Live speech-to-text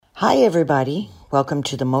Hi, everybody. Welcome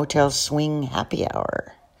to the Motel Swing Happy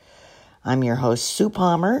Hour. I'm your host, Sue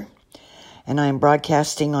Palmer, and I'm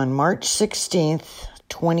broadcasting on March 16th,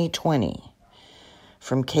 2020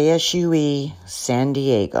 from KSUE San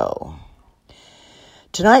Diego.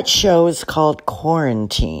 Tonight's show is called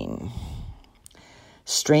Quarantine.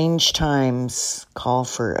 Strange times call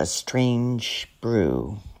for a strange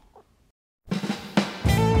brew.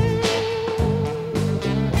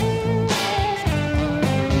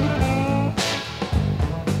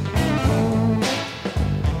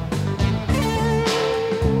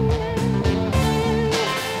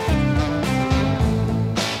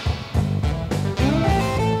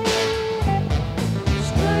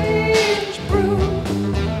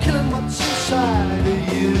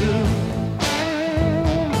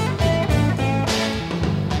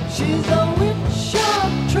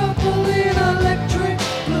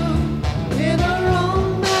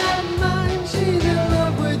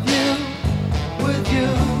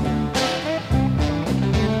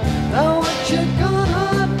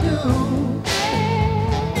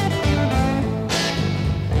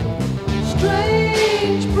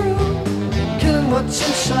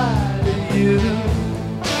 Inside of you,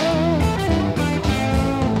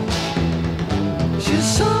 she's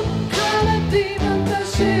some kind of demon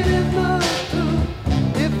that's hidden through.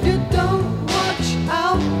 If you don't watch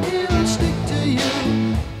out, it'll stick to you,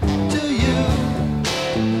 to you.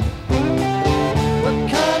 What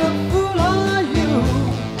kind of fool are you?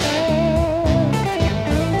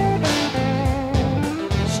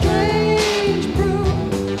 Strange brew,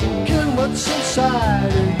 killing what's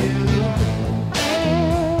inside of you.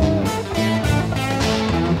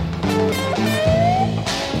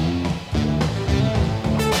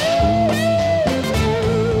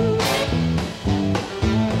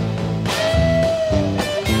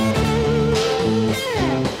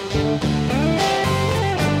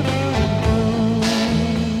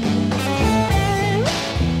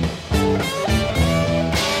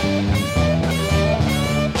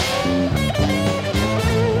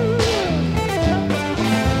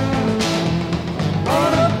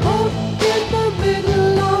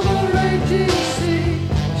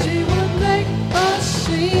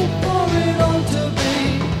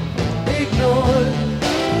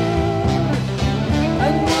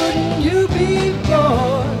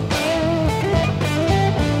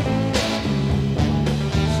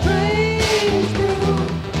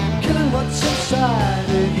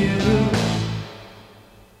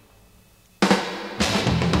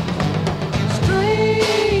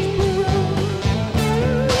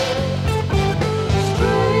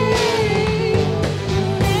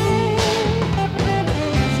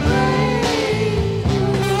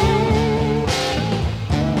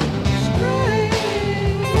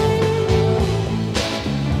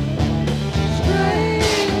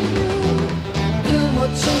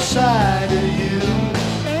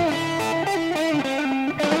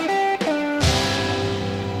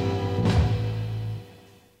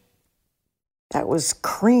 That was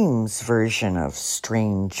Cream's version of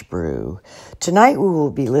Strange Brew. Tonight we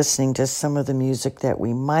will be listening to some of the music that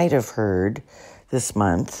we might have heard this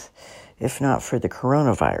month, if not for the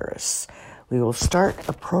coronavirus. We will start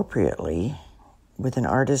appropriately with an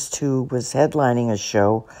artist who was headlining a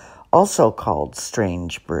show also called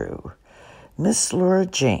Strange Brew, Miss Laura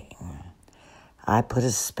Jane. I Put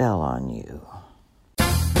a Spell on You.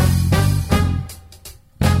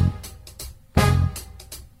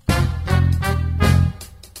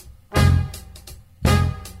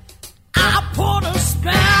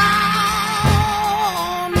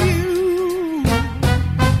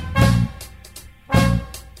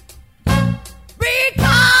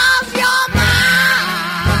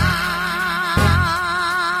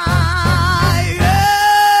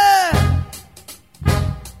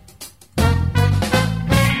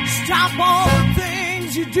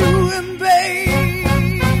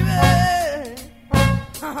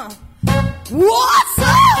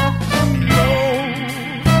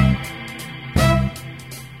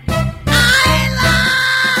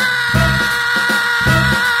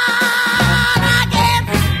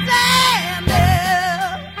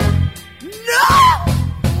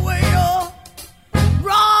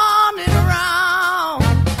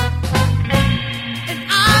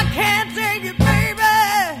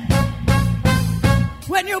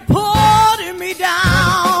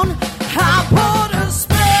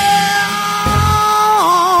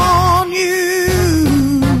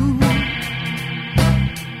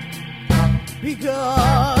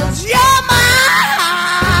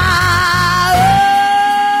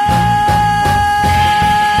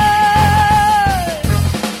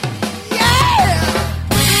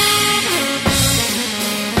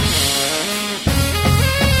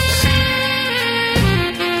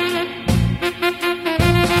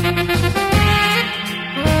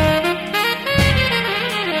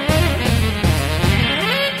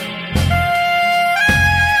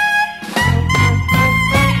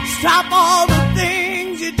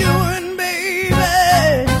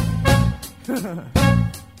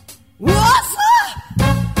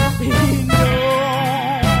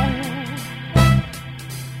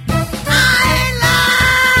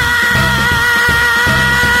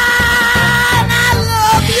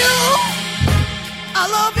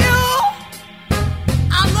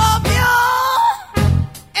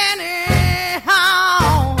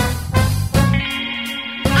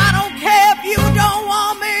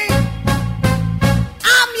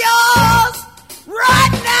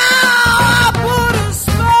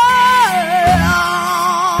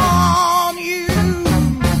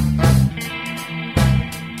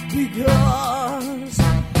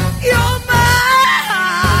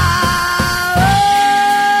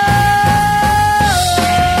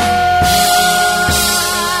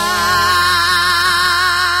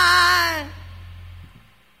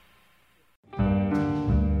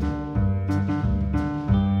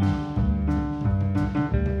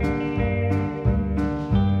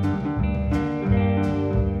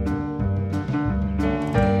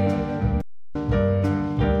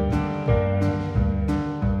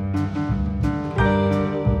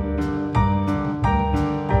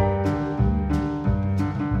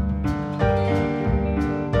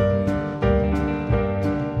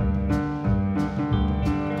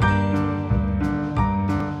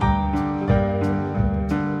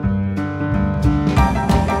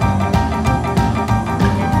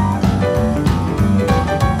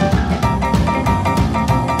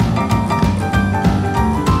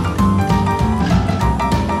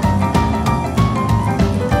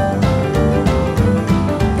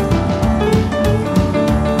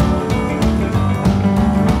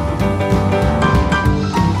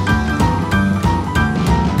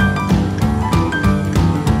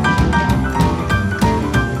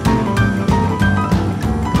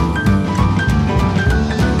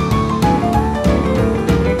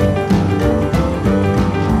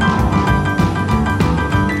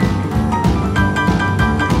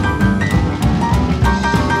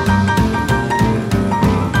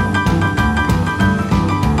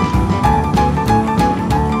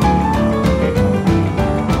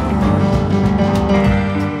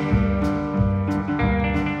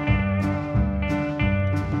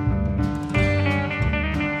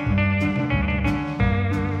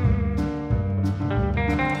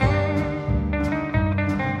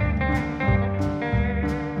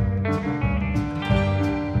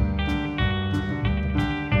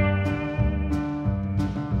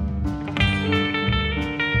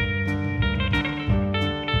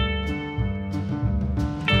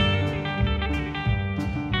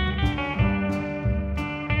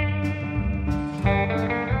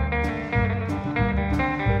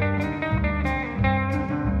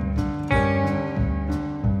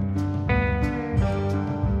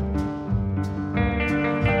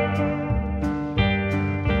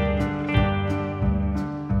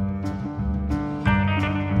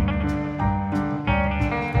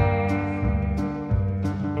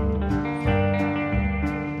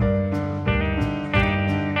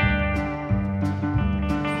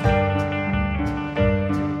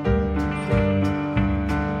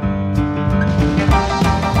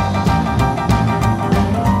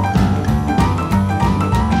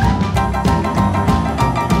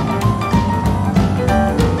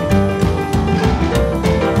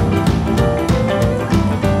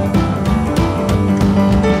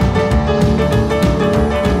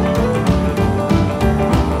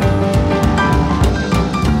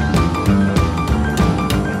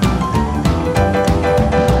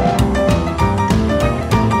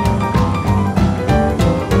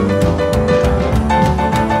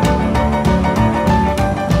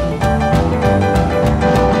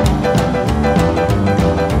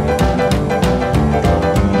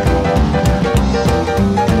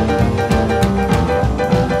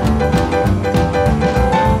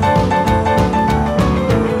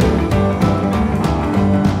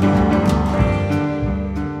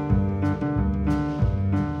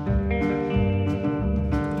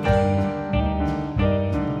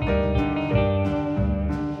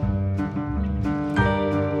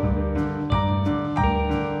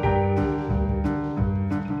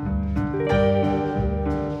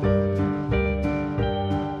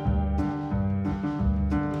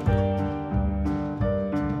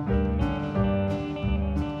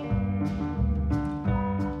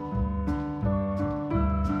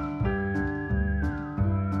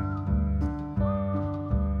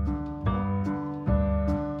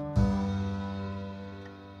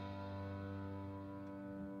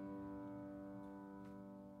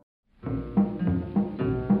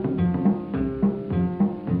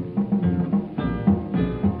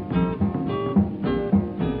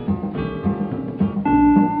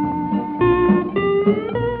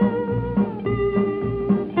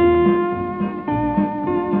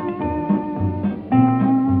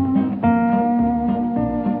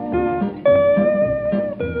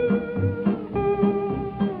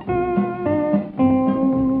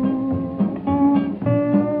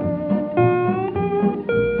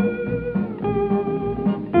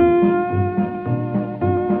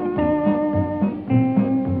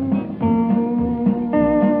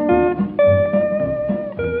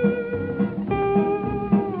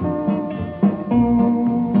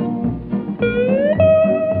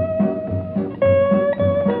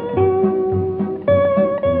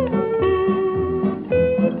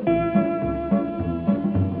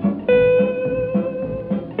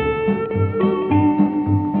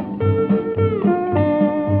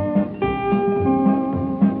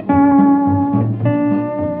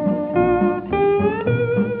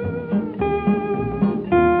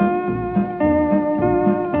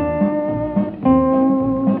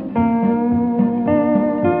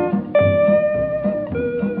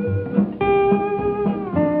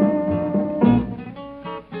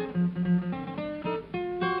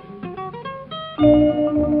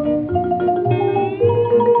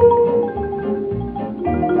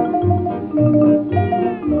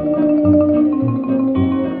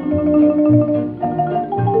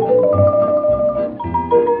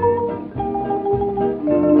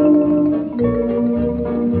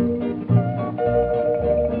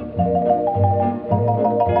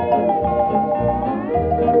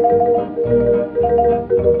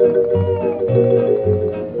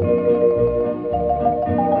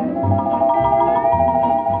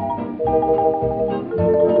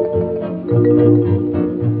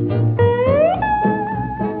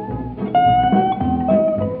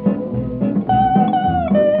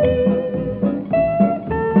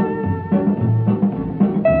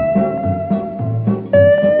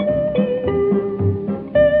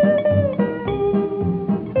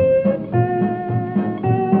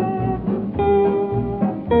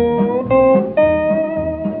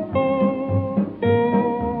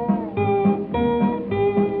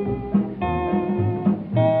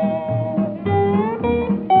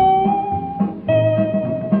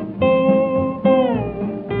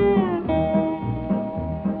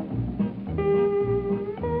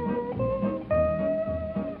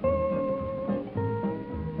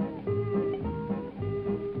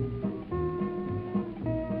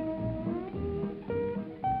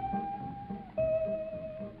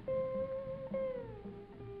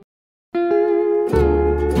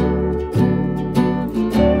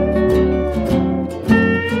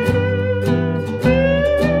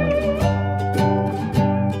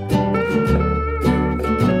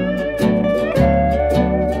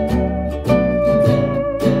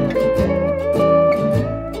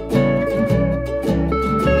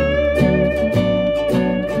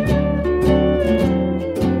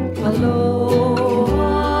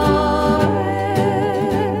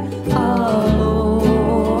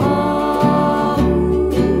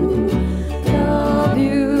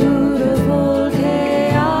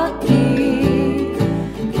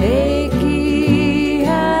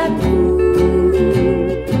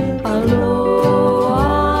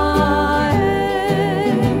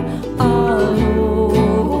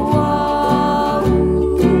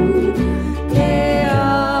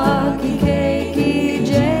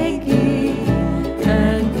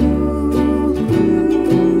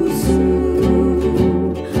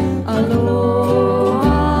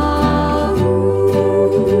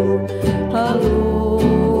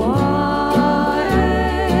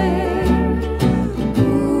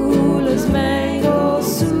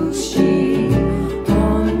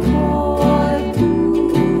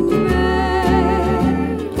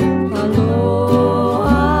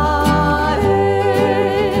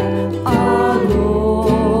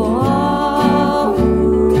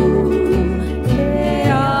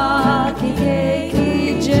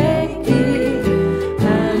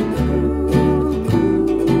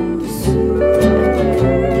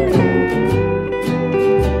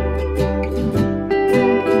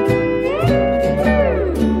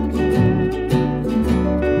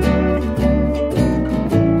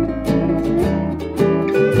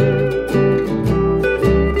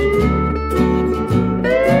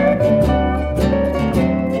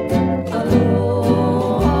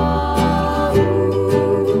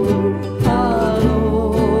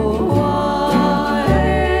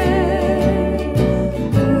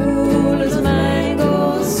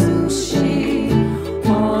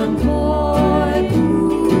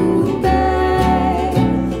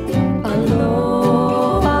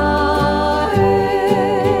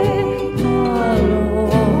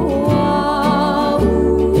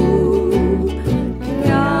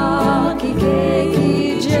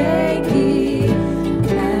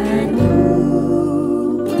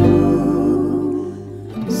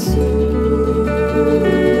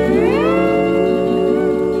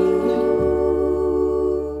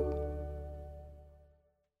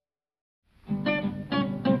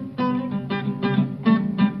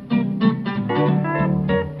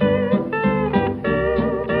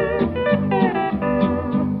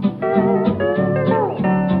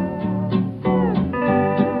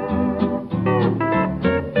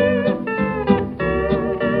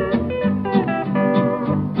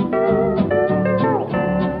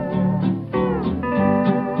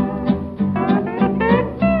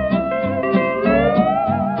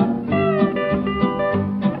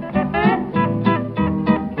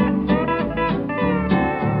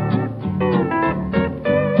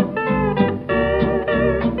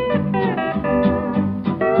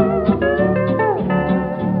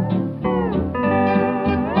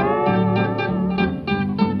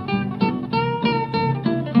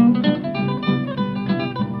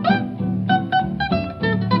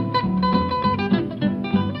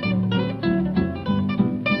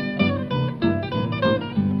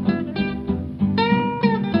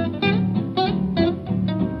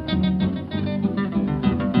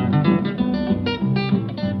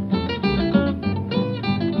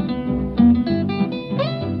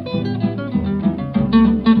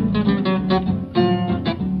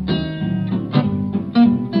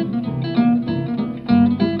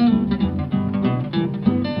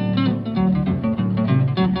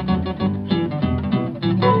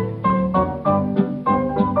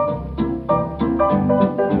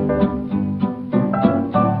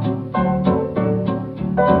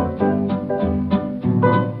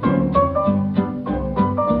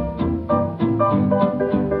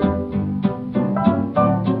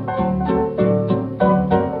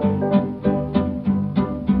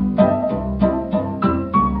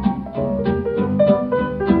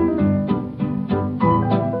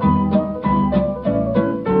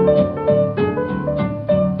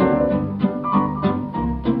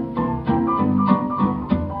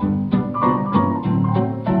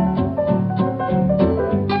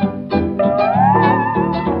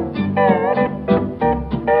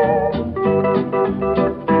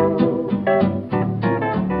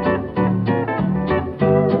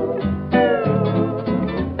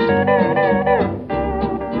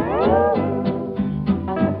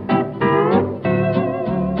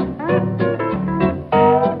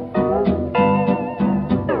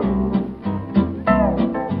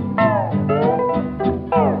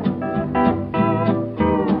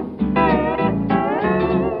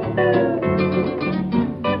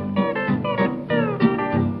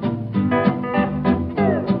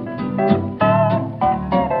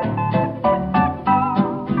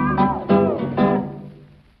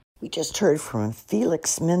 Just heard from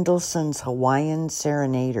Felix Mendelssohn's Hawaiian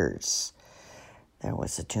Serenaders. That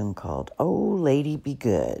was a tune called Oh Lady Be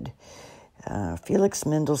Good. Felix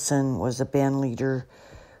Mendelssohn was a band leader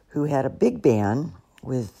who had a big band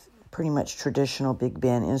with pretty much traditional big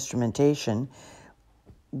band instrumentation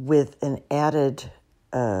with an added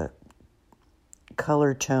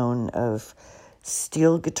color tone of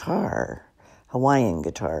steel guitar, Hawaiian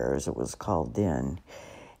guitar as it was called then.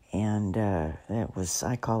 And that was,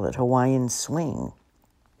 I call it Hawaiian swing.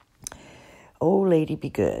 Oh, Lady Be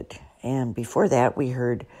Good. And before that, we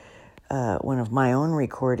heard one of my own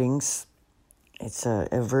recordings. It's a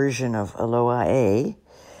version of Aloha A,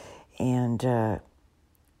 and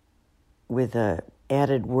with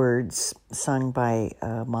added words sung by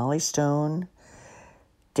Molly Stone,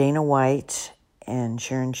 Dana White, and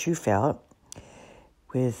Sharon Schufelt,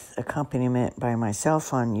 with accompaniment by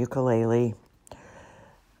myself on ukulele,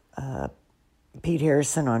 Pete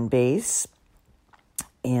Harrison on bass,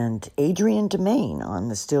 and Adrian DeMaine on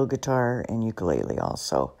the steel guitar and ukulele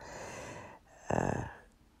also.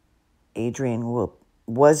 Adrian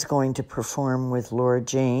was going to perform with Laura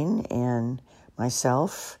Jane and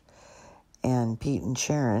myself and Pete and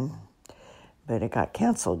Sharon, but it got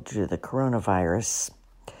canceled due to the coronavirus.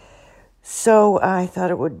 So I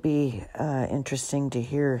thought it would be interesting to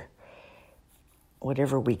hear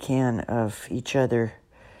whatever we can of each other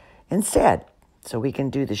instead, so we can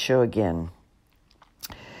do the show again.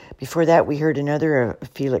 Before that, we heard another of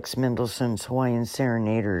Felix Mendelssohn's Hawaiian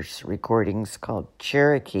Serenaders recordings called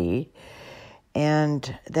Cherokee,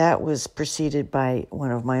 and that was preceded by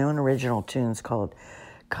one of my own original tunes called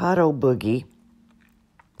Kato Boogie,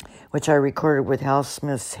 which I recorded with Hal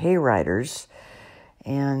Smith's Hayriders,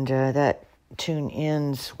 and that tune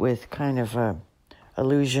ends with kind of a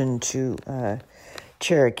allusion to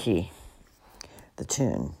Cherokee, the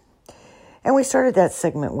tune. And we started that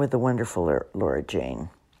segment with the wonderful Laura Jane.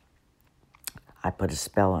 I Put a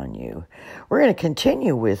Spell on You. We're going to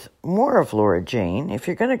continue with more of Laura Jane. If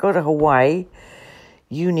you're going to go to Hawaii,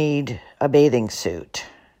 you need a bathing suit.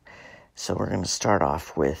 So we're going to start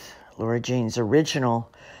off with Laura Jane's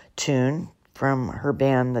original tune from her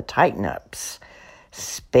band, the Tighten Ups,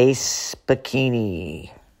 Space Bikini.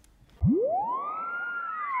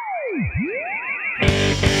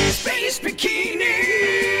 Space Bikini.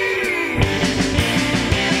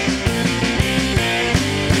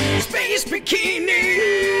 Space Bikini.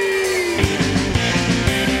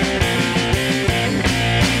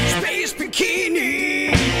 Space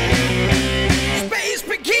Bikini. Space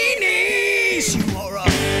Bikini. She wore a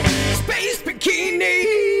space bikini.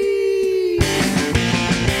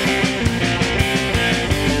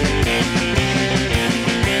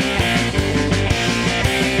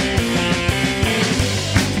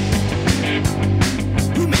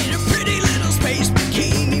 Who made a pretty little space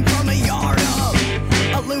bikini from a yard of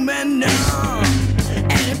aluminum?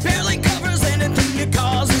 And it barely covers anything that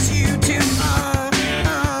causes you to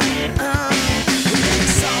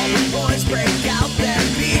Saw the boys break out their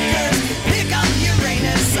beakers, pick up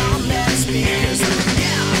Uranus on their speakers.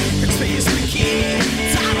 Yeah, it's space bikini,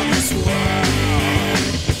 it's out of this world.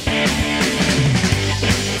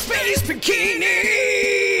 Space bikini.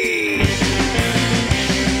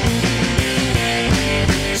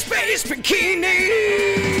 Space bikini.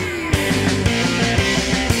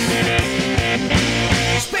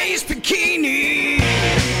 Space bikini.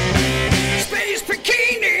 Space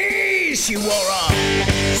bikini. She wore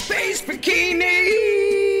a space bikini.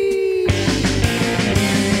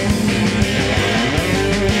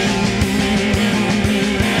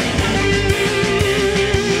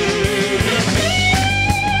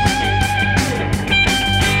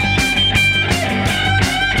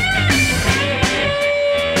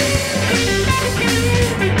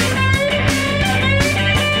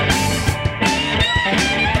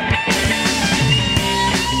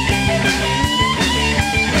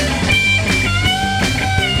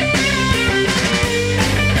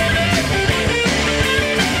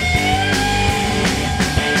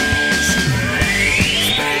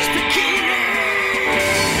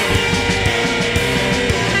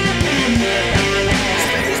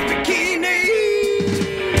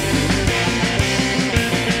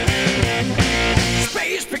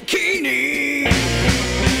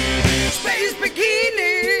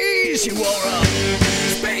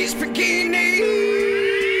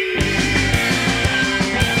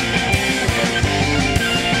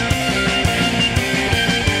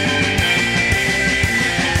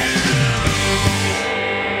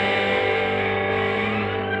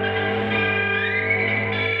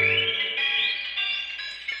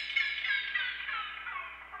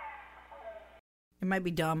 might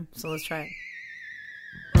be dumb, so let's try it.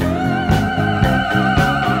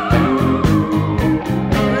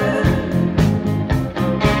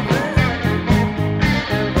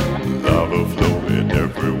 Lava flowing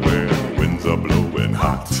everywhere, the winds are blowing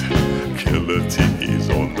hot. Killer Tiki's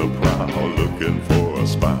on the prowl, looking for a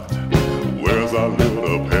spot. Where's our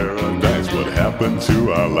little paradise? What happened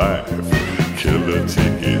to our life? Killer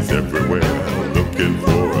Tiki's everywhere, looking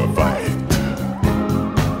for a fight.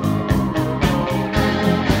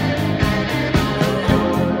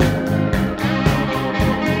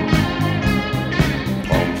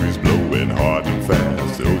 Palm trees blowing hard and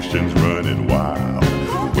fast, the ocean's running wild.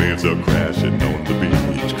 Waves are crashing on the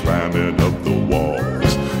beach, climbing up the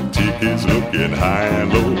walls. Tiki's looking high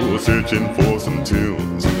and low, searching for some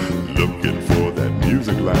tunes. Looking for that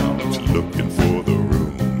music lounge, looking for the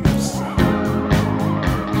rooms.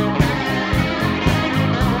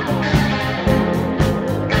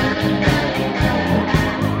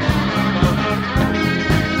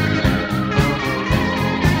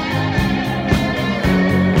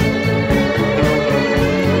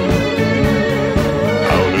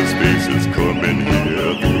 Outer space is coming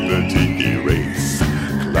here through the Tiki race.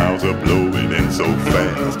 Clouds are blowing in so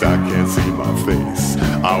fast I can't see my face.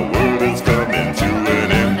 Our world is coming to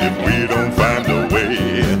an end if we don't find a way.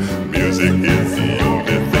 Music is the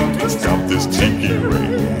only thing to stop this Tiki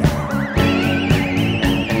rain.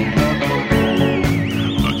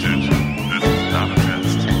 Attention, this is not a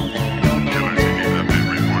test. Killer Tikis have been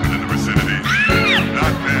reported in the vicinity.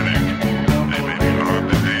 Not panic. They may be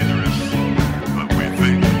armed and dangerous, but we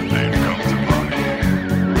think they've come to party.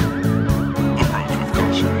 Approach with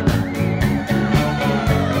caution.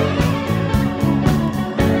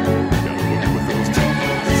 Gotta look with those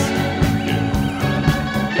Tikis. Yeah.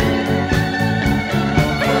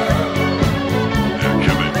 They're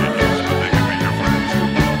killing Tikis, but they can be your friends.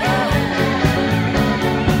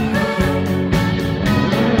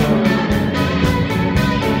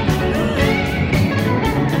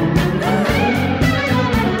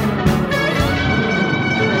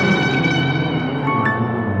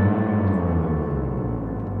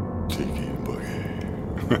 Tiki Boogie.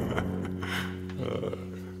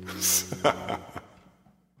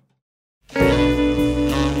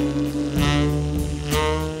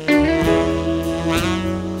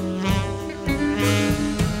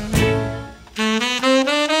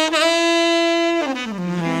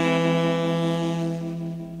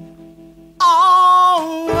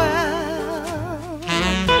 Oh, well,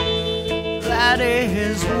 that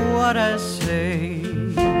is what I say.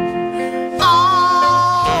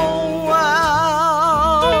 Oh,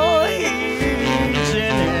 well, each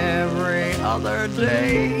and every other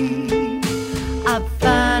day, I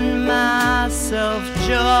find myself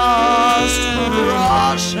just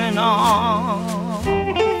rushing on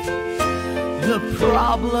the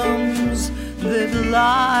problems that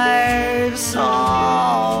life's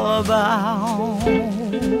all about.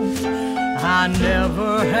 I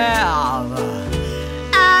never have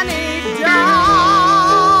any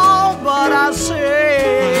doubt, but I say,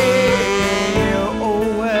 oh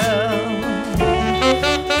well,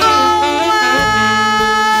 oh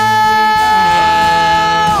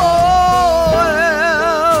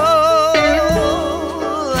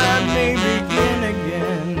well, let me begin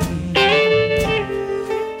again.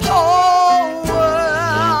 Oh well,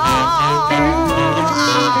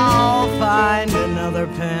 I'll find another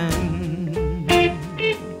pen.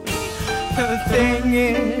 The thing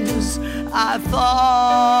is, I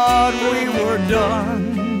thought we were done.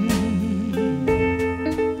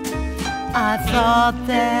 I thought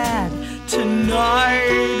that tonight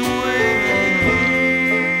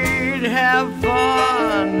we'd have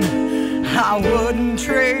fun. I wouldn't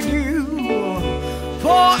trade you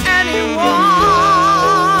for anyone,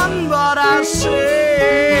 but I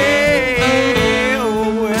say,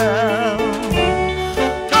 oh well.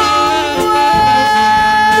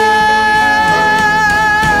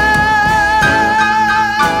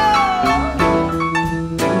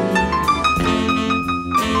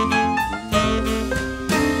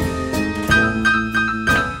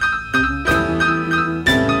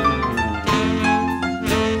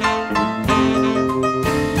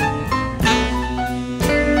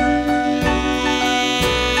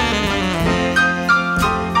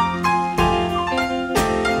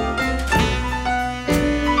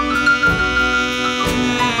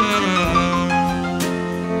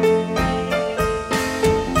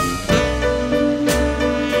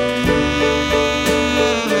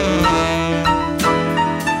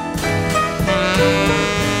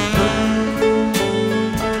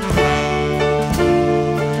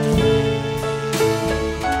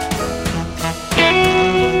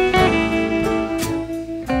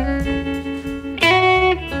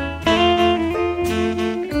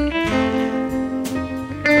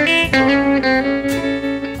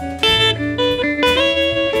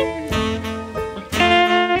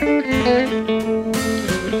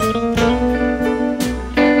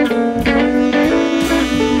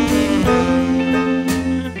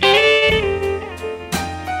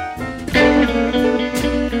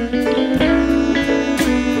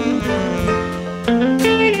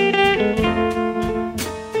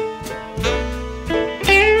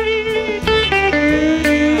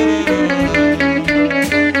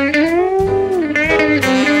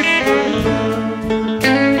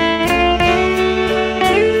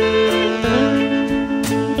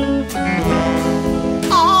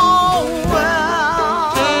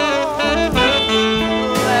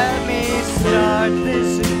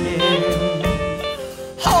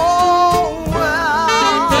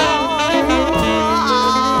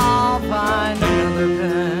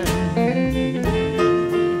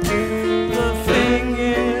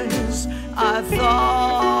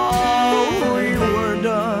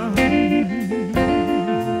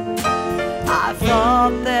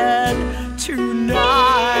 thought that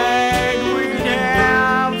tonight we'd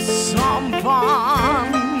have some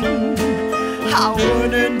fun. I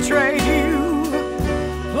wouldn't trade you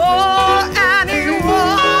for anyone.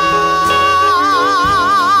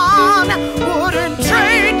 Wouldn't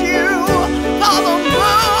trade you for the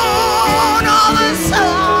moon or the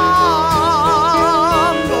sun.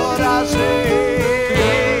 But I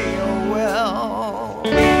say, oh well.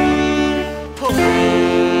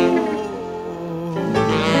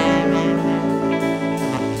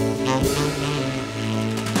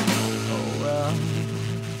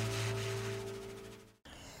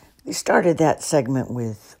 We started that segment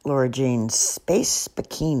with Laura Jane's Space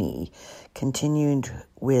Bikini, continued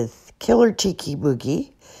with Killer Tiki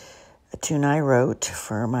Boogie, a tune I wrote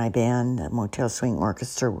for my band, the Motel Swing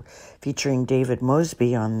Orchestra, featuring David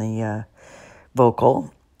Mosby on the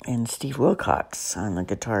vocal and Steve Wilcox on the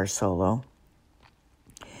guitar solo.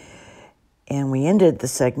 And we ended the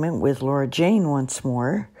segment with Laura Jane once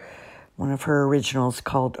more, one of her originals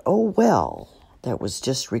called Oh Well, that was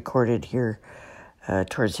just recorded here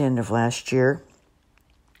towards the end of last year.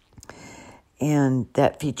 And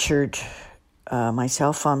that featured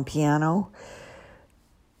myself on piano,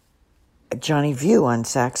 Johnny View on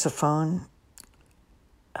saxophone,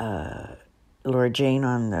 Laura Jane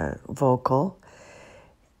on the vocal,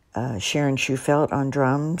 Sharon Schufelt on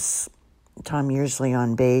drums, Tom Yearsley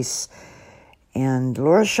on bass, and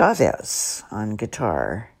Laura Chavez on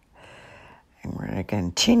guitar. And we're going to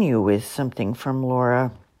continue with something from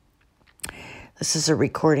Laura. This is a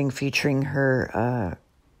recording featuring her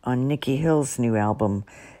on Nikki Hill's new album,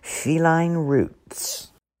 Feline Roots.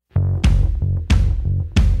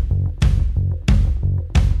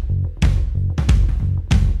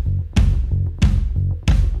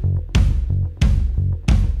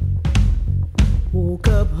 Woke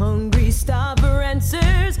up hungry, starved for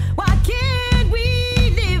answers. Why can't we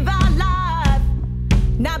live our life,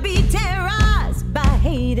 not be terrorized by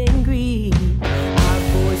hate and greed? Our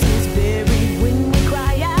voices buried when we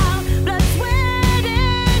cry out. Blood, sweat,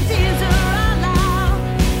 and tears are allowed,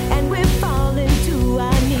 and we're falling to our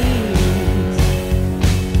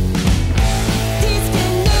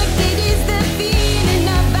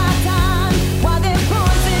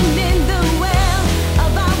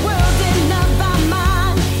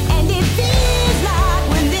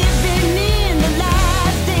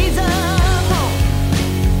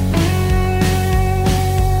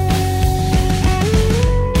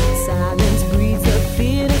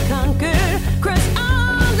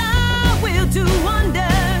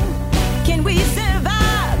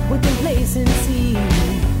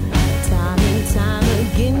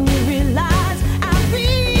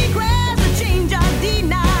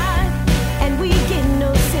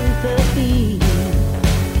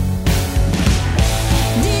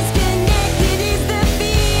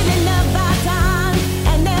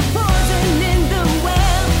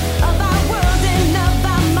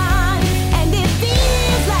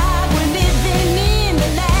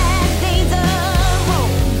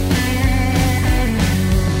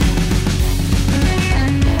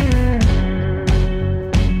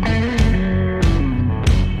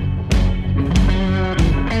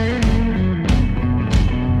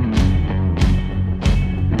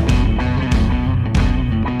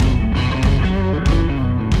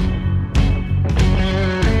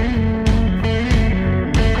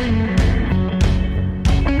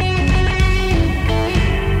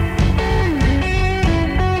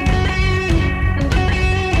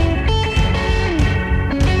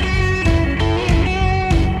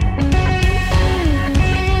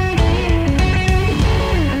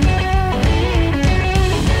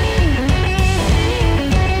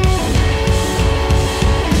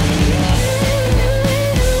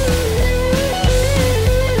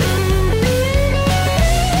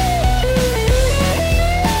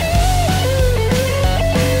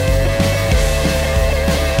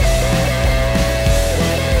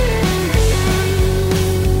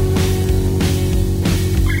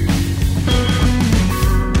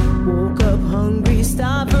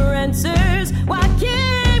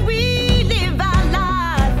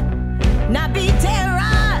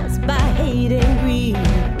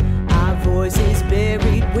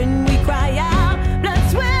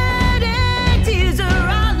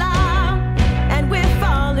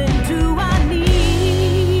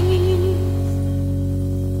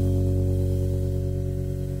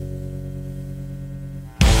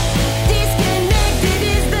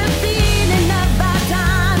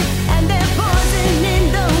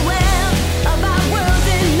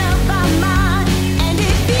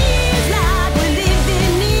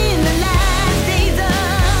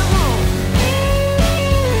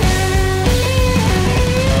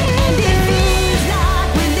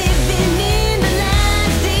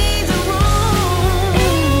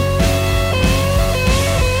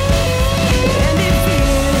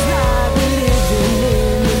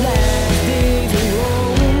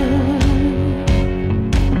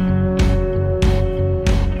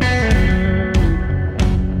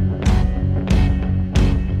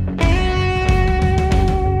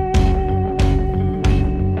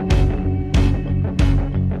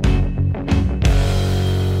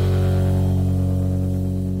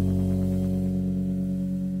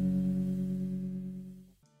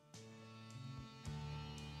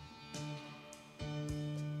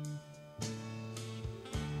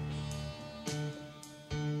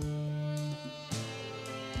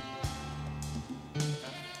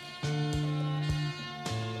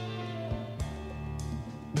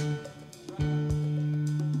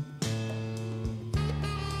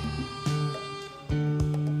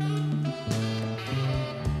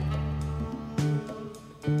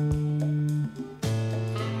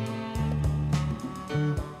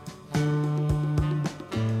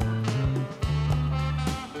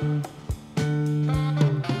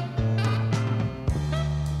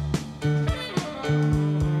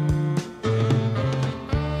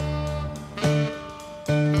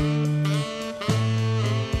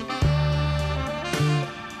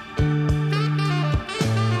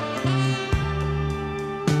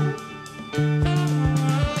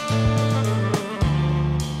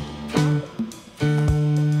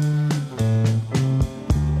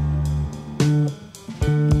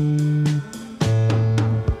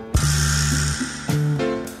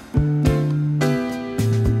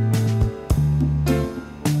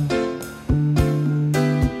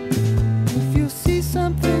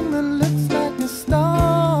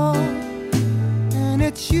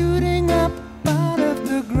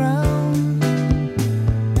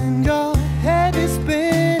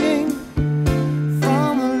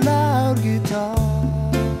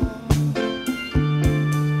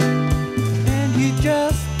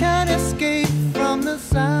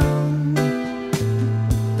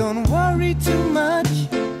too much,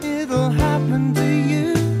 it'll happen to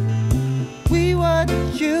you. We were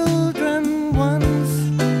children once,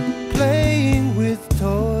 playing with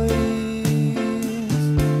toys.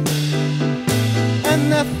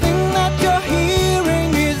 And the thing that you're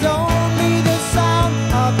hearing is only the sound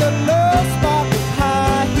of the low spark of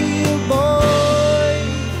high heel boys.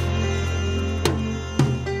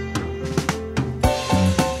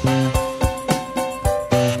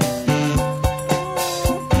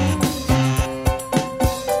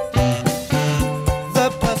 The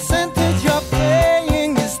percentage you're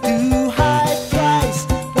paying is too high priced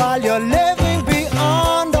while you're living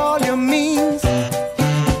beyond all your means.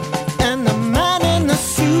 And the man in the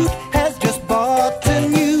suit has just bought a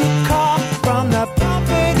new car from the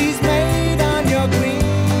profit he's made on your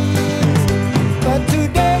greens. But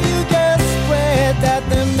today you just read that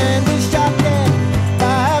the man was shot dead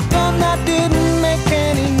by a gun that didn't make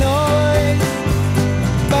any noise.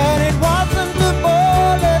 But it wasn't the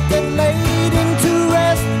bullet that laid him to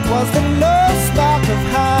rest, was the low spark of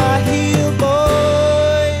high heel boys.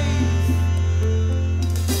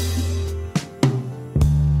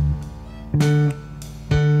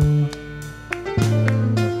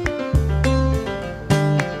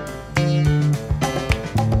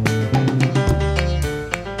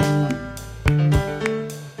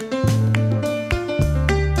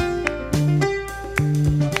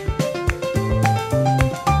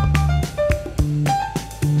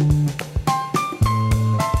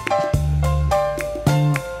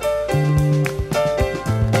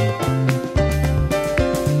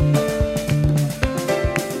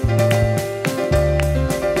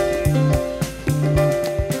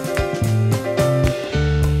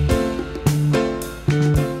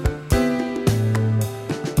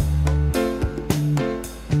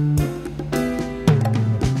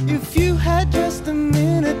 If you had just a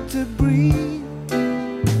minute to breathe,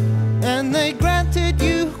 and they granted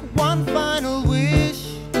you one final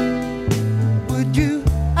wish, would you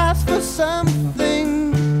ask for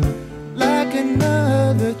something like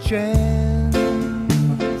another chance?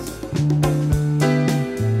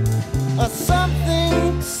 Or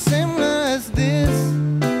something similar as this?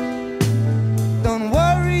 Don't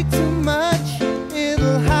worry too much,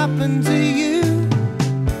 it'll happen to you.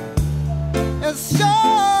 As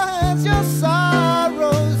sure as your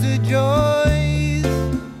sorrows are joys.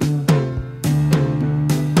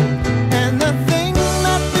 And the thing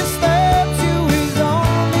that disturbs you is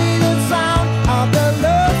only the sound of the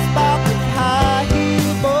low spark of high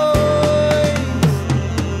heel boys.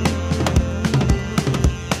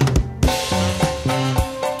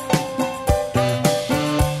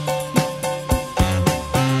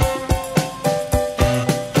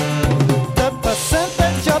 The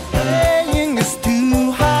percentage you're paying is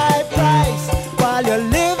too high priced while you're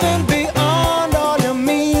living beyond all your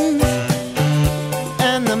means.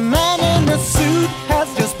 And the man in the suit has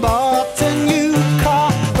just bought a new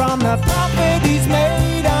car from the profit he's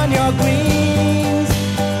made on your greens.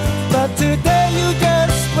 But today you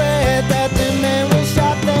just read that the man was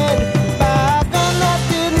shot dead by a gun that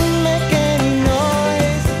didn't make any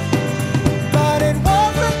noise. But it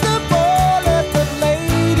wasn't the bullet that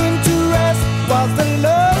laid him to rest, was the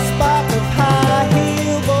low spark of high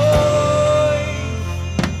heel boys.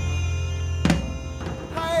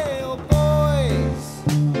 High heel boys.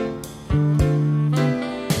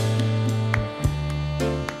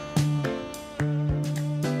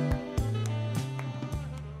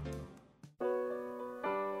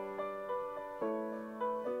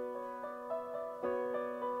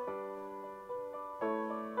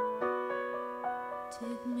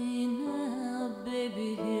 Take me now,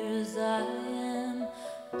 baby, here as I am.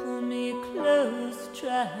 Pull me close,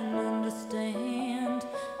 try and understand.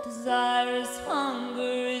 Desire is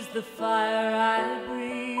hunger, is the fire I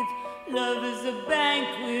breathe. Love is a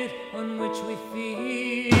banquet on which we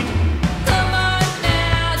feed. Come on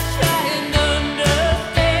now, try and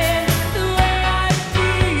understand the way I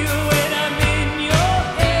feel when I'm in your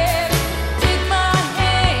head. Take my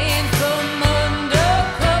hand, come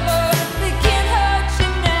undercover. They can't hurt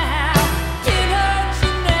you now, can't hurt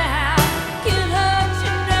you now, can't hurt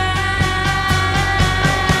you now.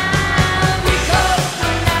 Because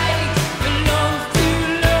the night belongs to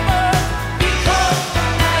lovers. Because the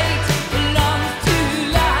night belongs to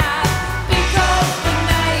life. Because the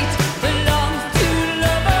night belongs to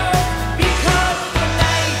lovers. Because the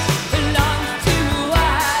night belongs to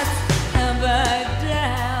us. Have I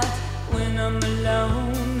doubt when I'm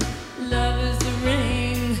alone? Love is the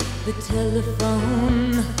ring, the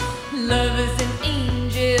telephone. Love is an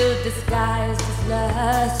angel disguised as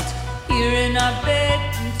lust. Here in our bed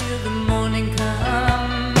until the morning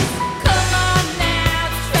comes. Come on now,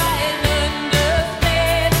 try and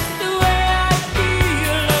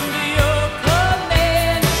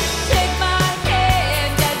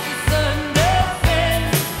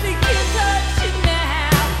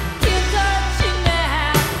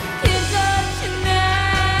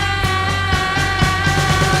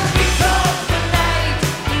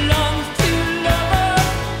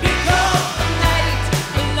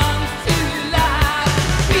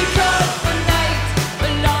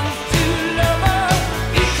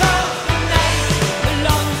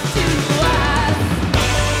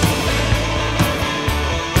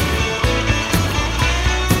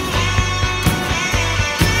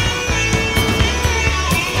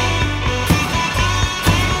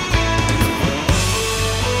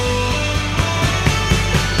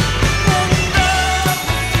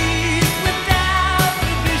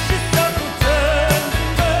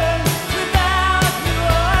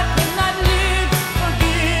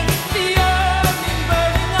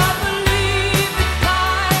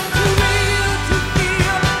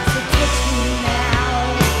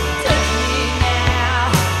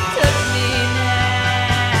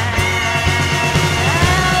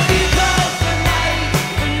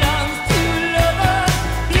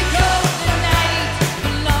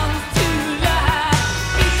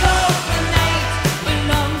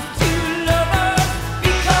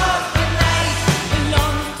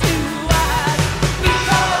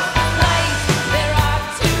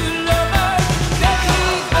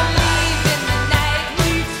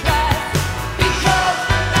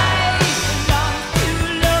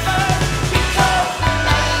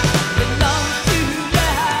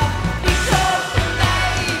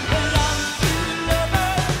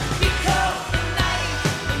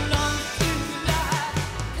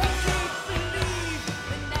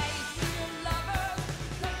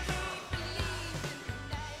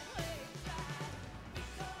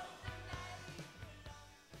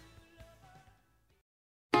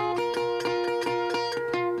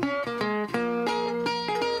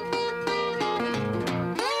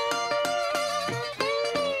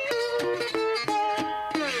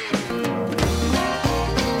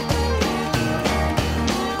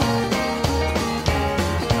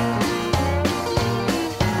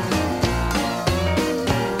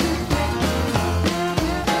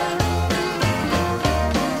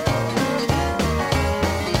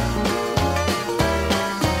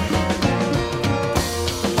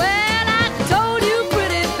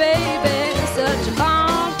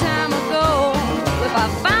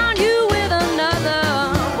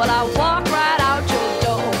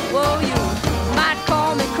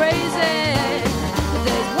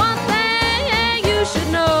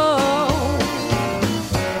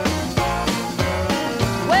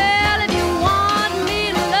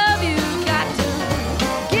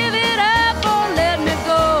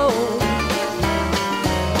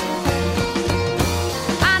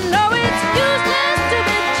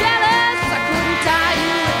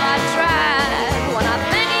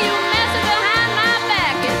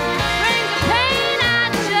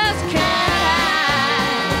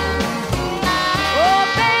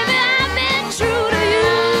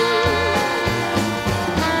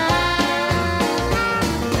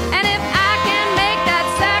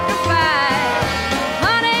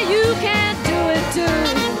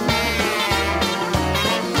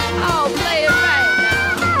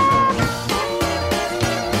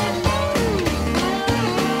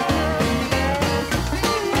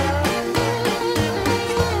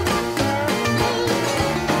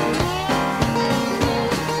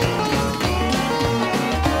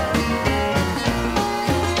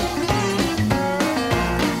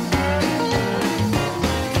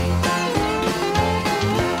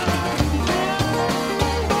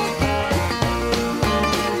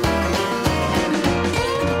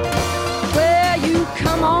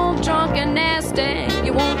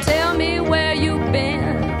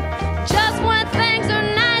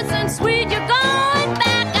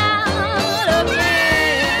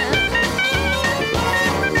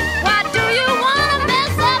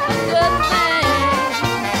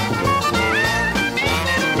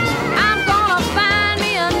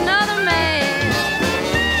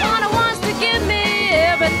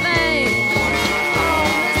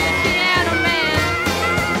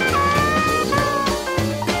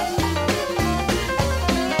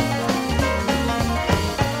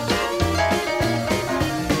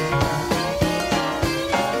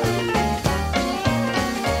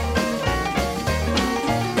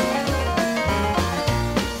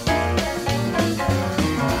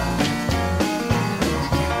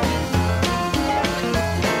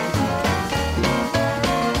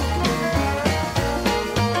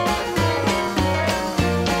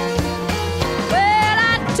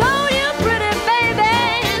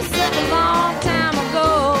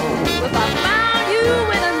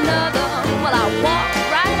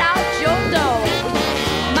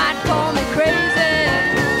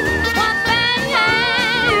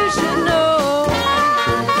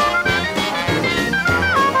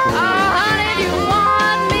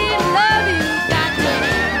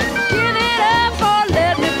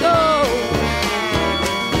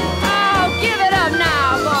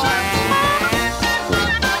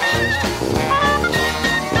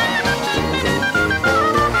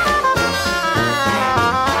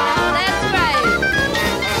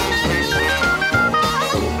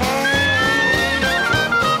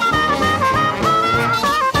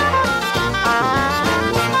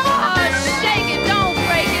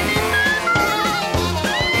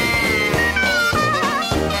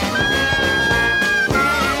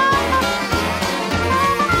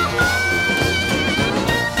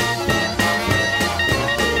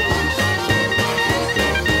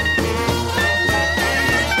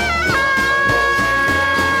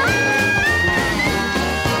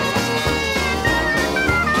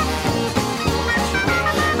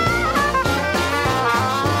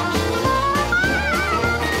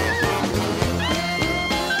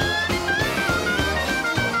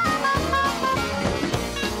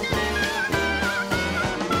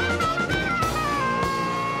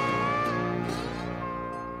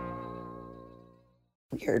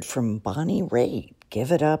heard from Bonnie Raitt, Give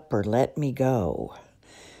It Up or Let Me Go.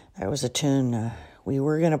 That was a tune we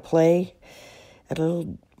were going to play at a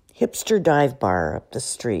little hipster dive bar up the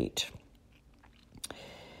street.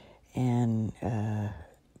 And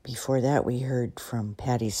before that, we heard from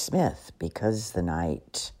Patti Smith, Because the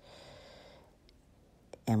Night.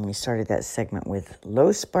 And we started that segment with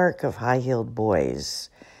Low Spark of High-Heeled Boys,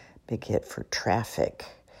 big hit for Traffic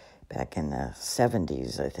back in the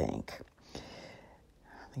 70s, I think.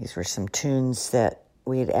 These were some tunes that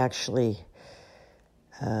we had actually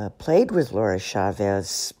played with Laura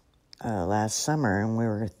Chavez last summer, and we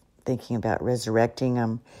were thinking about resurrecting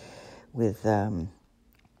them with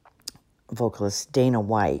vocalist Dana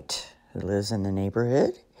White, who lives in the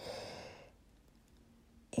neighborhood,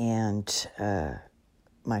 and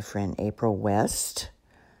my friend April West,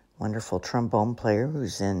 wonderful trombone player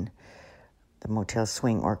who's in the Motel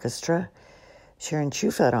Swing Orchestra, Sharon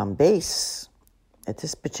Schufelt on bass at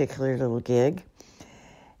this particular little gig.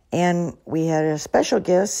 And we had a special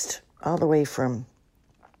guest all the way from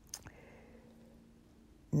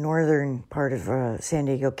northern part of San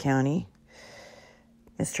Diego County,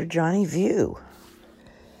 Mr. Johnny View.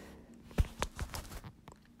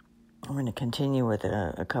 I'm going to continue with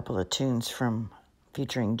a couple of tunes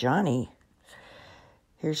featuring Johnny.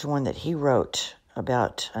 Here's one that he wrote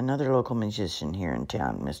about another local musician here in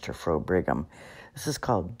town, Mr. Fro Brigham. This is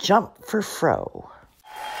called Jump for Fro.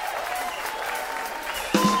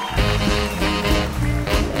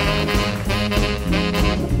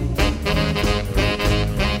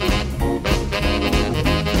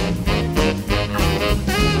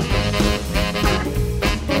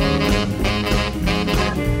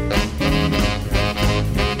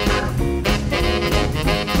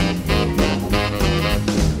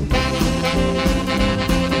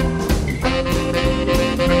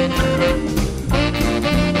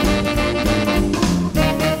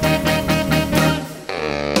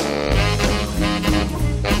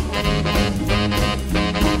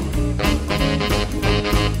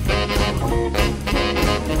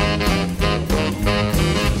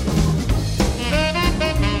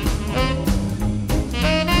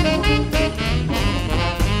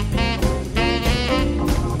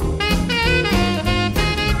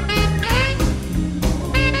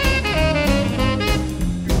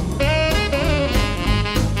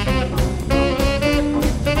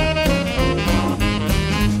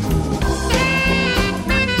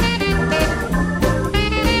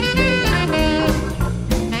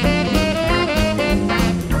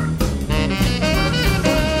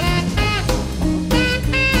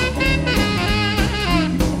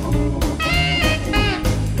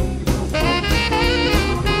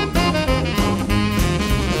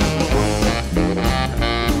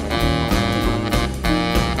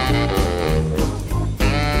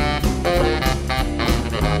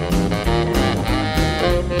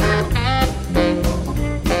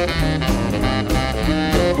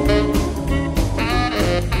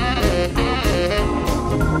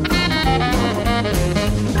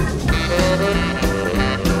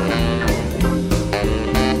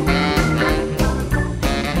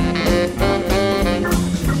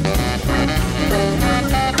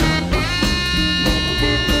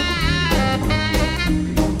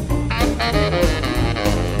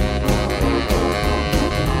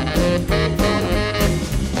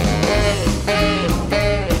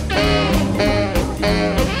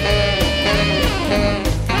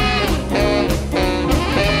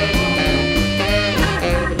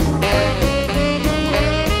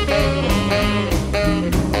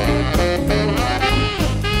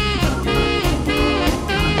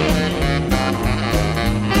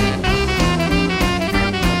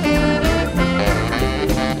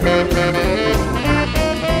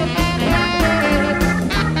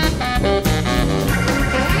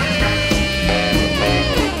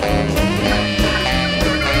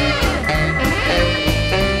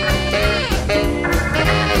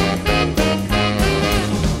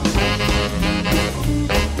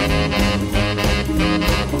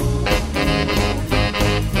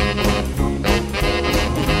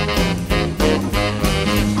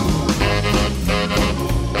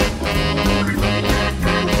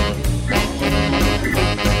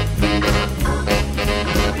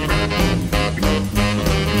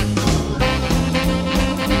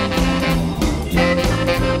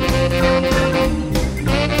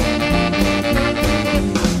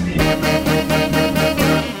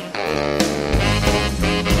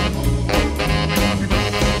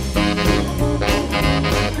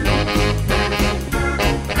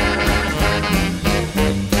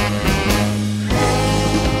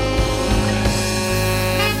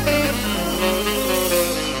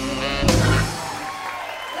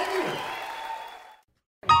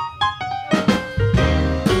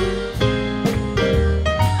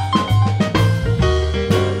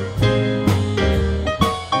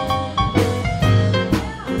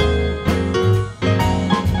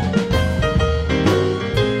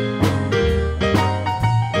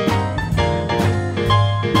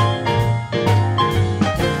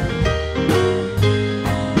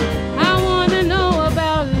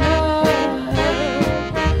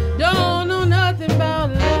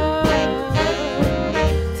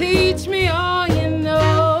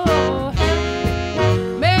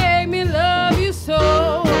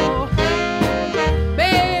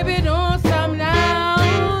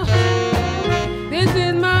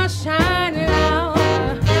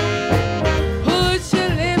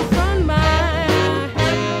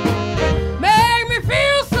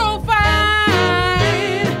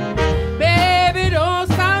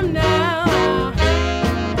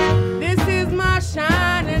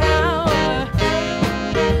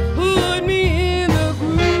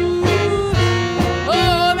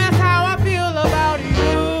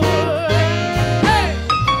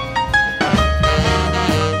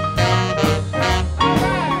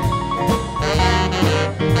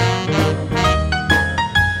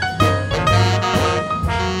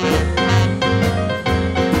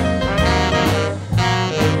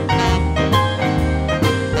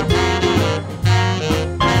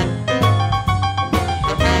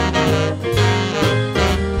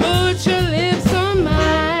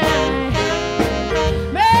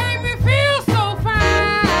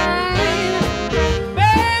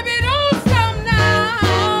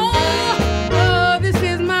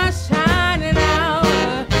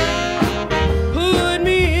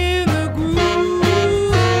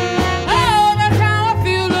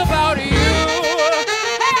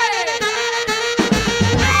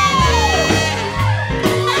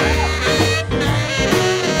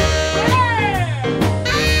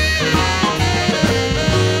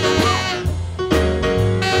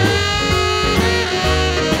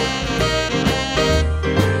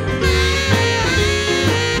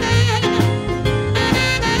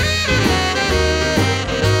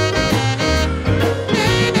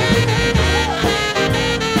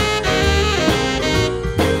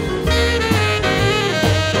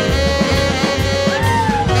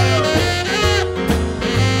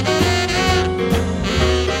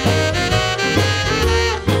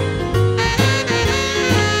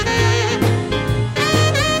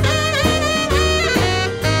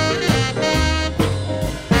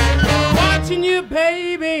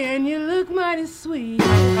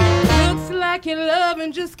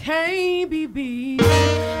 can't be beat.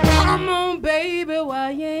 Come on, baby,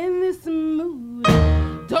 while you're in this mood,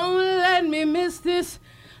 don't let me miss this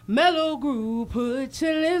mellow groove. Put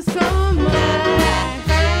your lips on mine,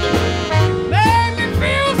 make me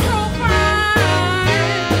feel so fine.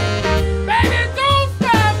 Baby, don't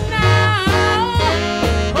stop now.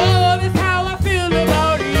 Oh, this how I feel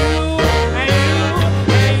about you and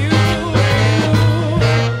you and you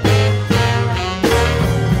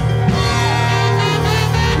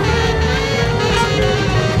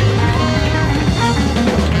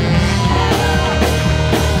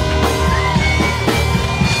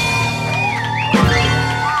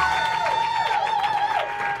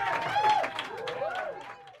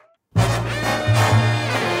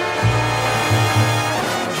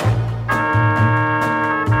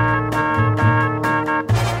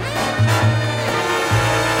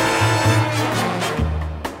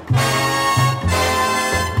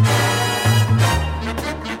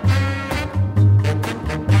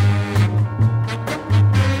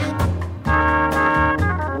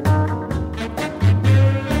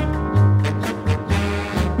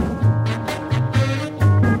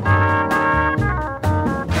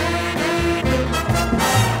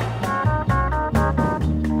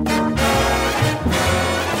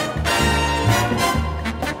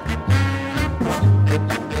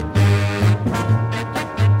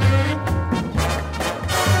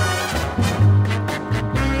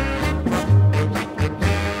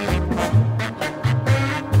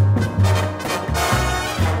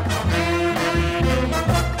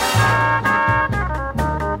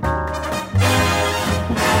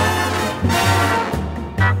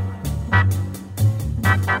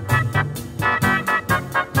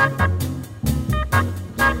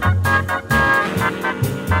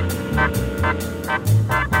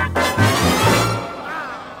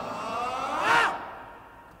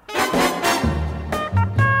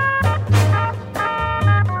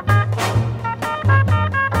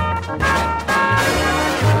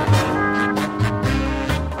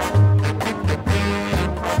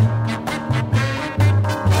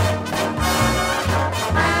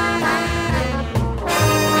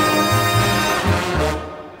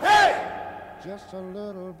just a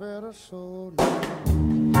little bit of soul.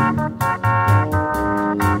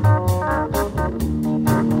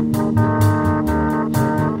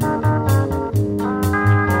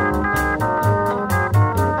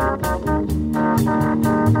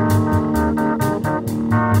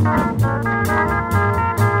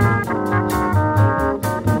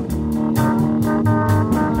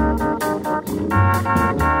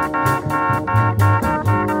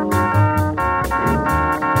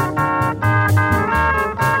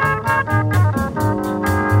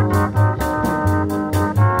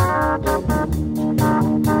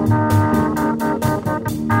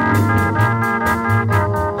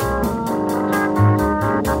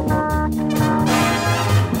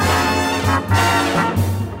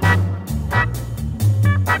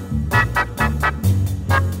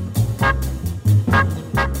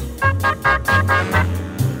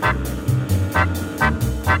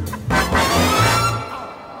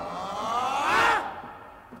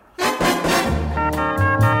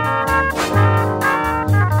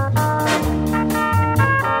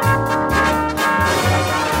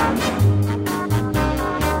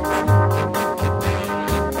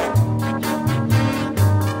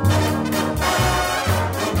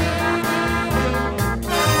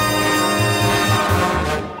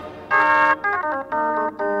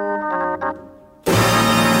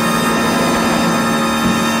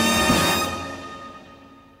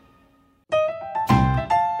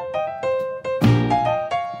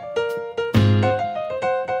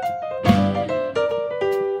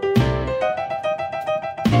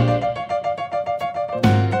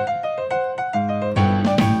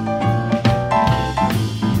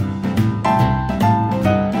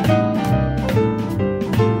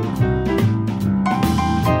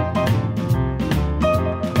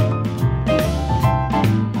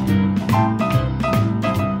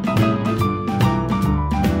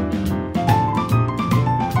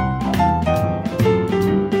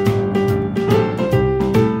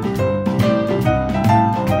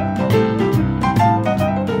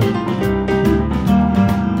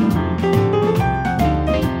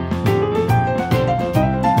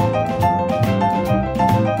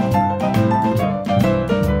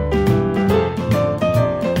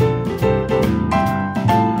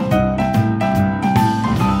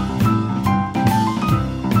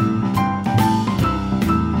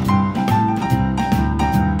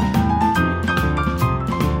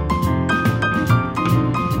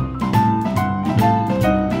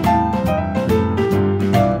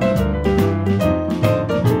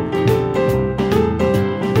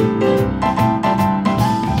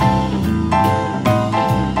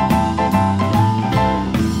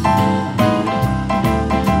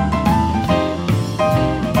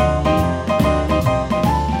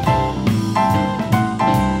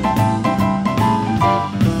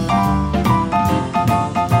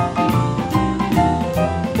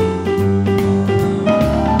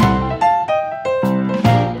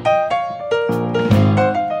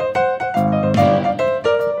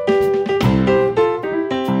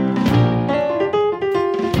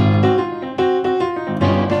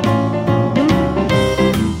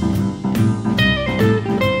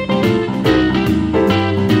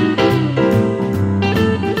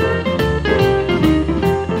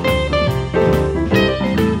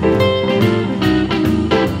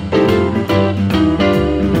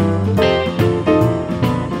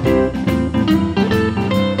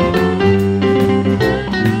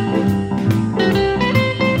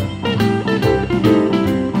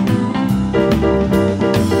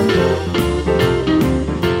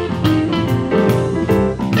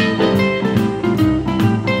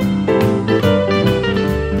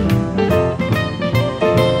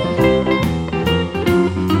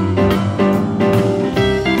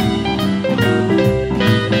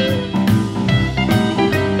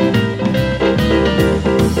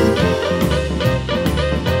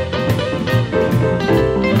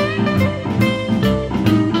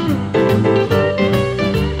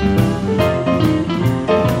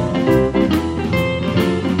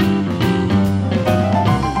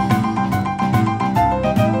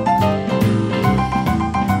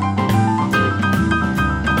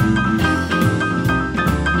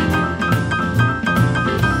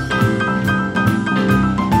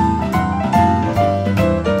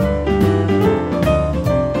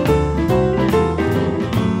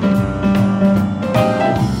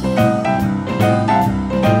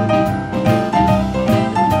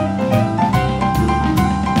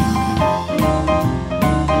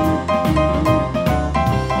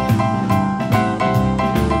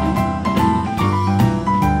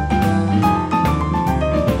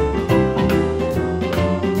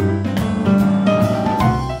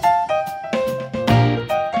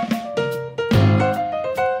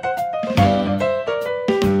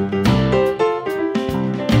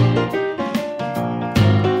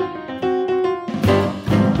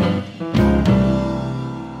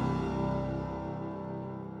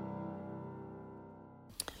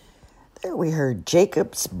 we heard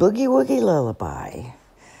Jacob's Boogie Woogie Lullaby,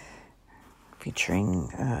 featuring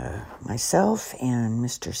myself and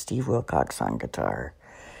Mr. Steve Wilcox on guitar.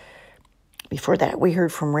 Before that, we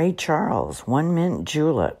heard from Ray Charles, One Mint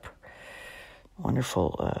Julep.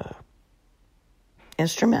 Wonderful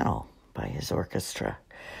instrumental by his orchestra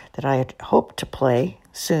that I had hoped to play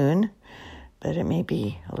soon, but it may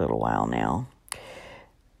be a little while now.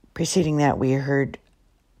 Preceding that, we heard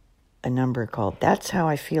a number called That's How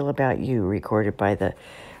I Feel About You, recorded by the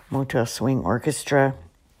Motel Swing Orchestra,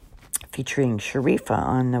 featuring Sharifa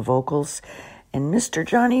on the vocals and Mr.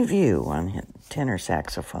 Johnny View on tenor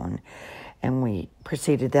saxophone. And we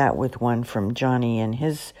preceded that with one from Johnny and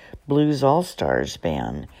his Blues All-Stars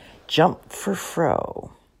band, Jump for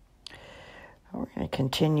Fro. We're going to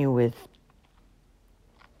continue with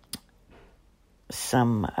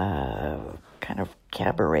some kind of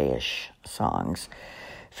cabaret-ish songs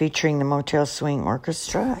featuring the Motel Swing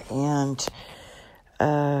Orchestra. And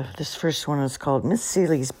this first one is called Miss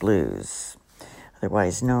Seeley's Blues,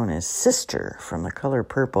 otherwise known as Sister from The Color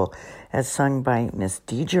Purple, as sung by Miss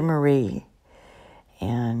Deja Marie.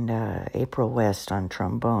 And April West on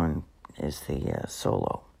trombone is the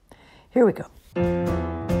solo. Here we go.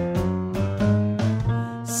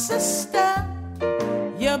 Sister,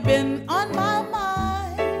 you've been on my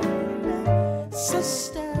mind.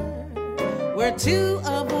 Sister, we're two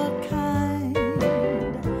of a kind.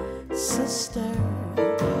 Sister,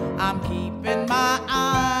 I'm keeping my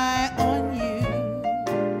eye on you.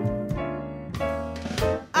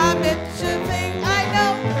 I bet you think I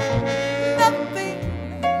know nothing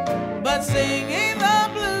but singing the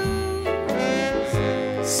blues.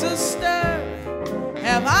 Sister,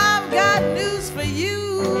 have I got news for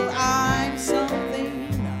you? I'm something.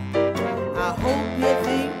 I hope you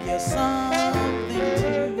think you're something too.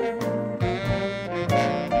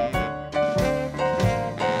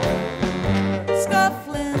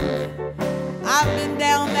 Scuffling, I've been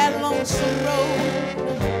down that lonesome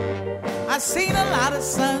road. I've seen a lot of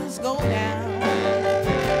suns go down.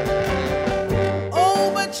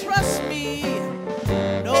 Oh, but trust me,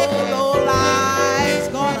 no low lies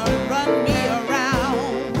gonna run me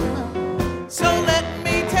around. So let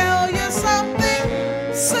me tell you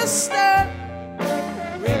something, sister.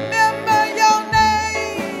 Remember your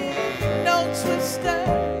name, no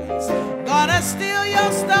twisters gonna steal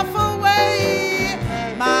your stuff away.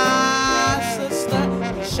 My sister,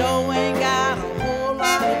 you sure ain't got a whole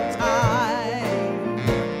lot of time.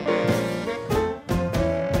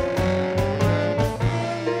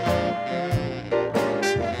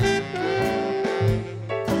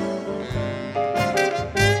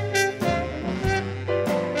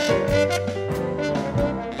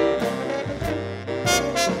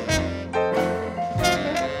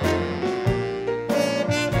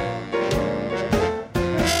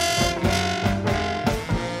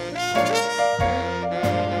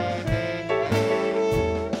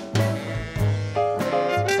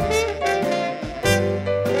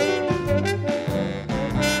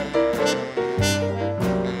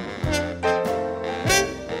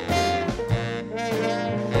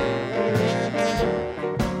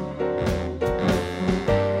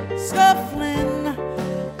 Scuffling,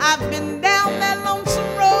 I've been down that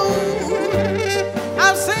lonesome road.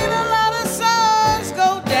 I've seen a lot of suns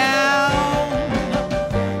go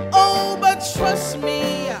down. Oh, but trust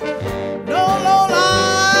me, no low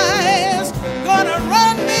lies gonna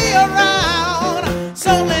run me around.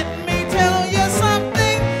 So let me tell you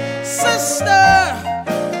something, sister.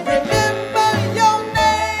 Remember your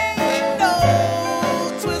name, no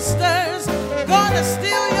twisters gonna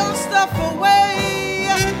steal your stuff away.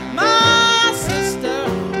 My sister,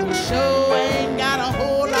 you sure ain't got a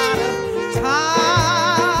whole lot of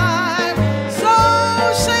time. So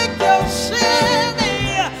shake your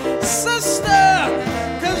shimmy, sister,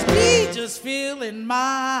 'cause we just feeling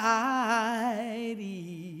mighty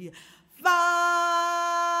fine,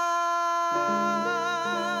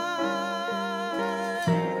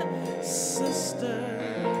 sister.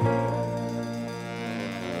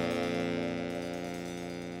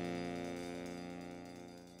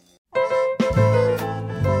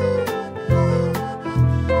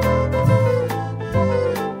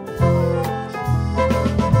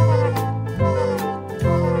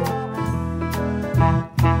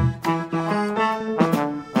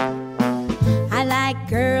 I like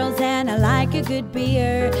girls and I like a good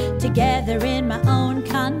beer, together in my own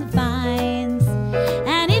confines.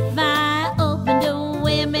 And if I opened a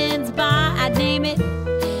women's bar, I'd name it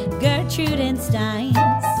Gertrude and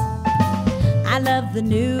Stein's. I love the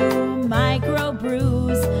new micro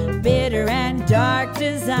brews, bitter and dark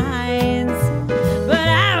designs, but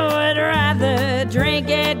I would rather drink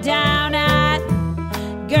it down out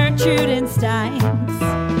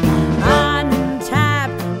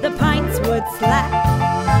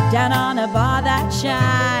a bar that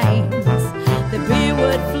shines. The beer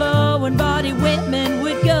would flow and Body Whitman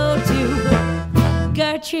would go to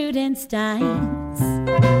Gertrude and Stein's.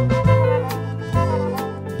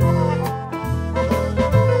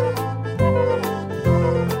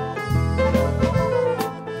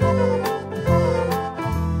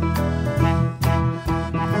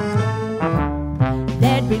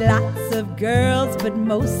 There'd be lots of girls, but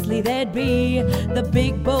mostly there'd be the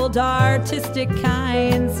big, bold, artistic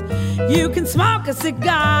kinds. You can smoke a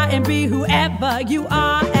cigar and be whoever you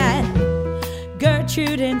are at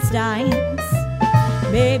Gertrude and Stein's.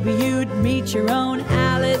 Maybe you'd meet your own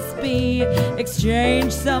Alice B,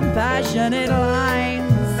 exchange some passionate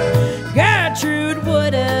lines. Gertrude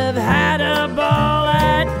would have had a ball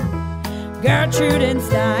at Gertrude and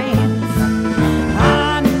Stein's.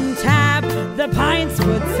 On tap, the pints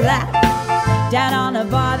would slap down on a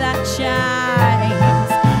bar that shines.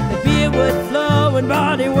 The beer would flow and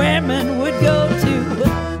Body Women would go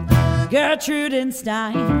to Gertrude and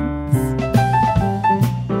Stein's.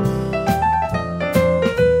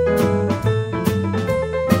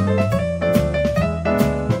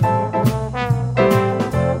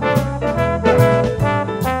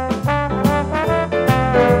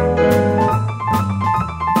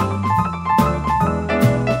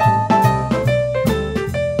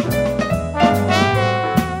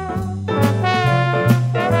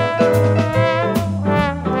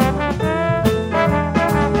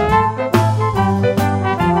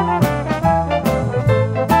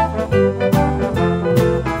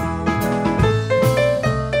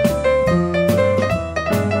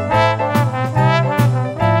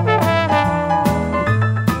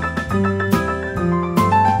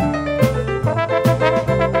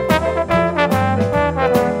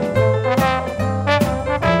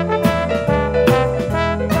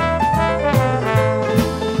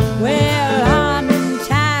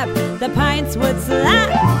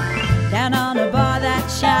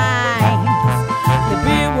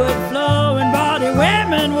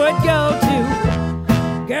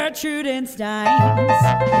 Gertrude and Stein's.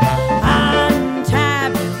 On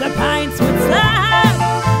tap, the pints would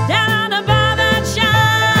slide down on a bar that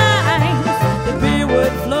shines. The beer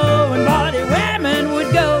would flow and Body Women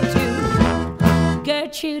would go to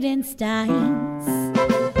Gertrude and Stein's.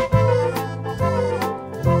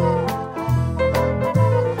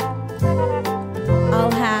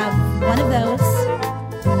 I'll have one of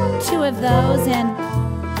those, two of those, and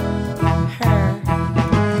her.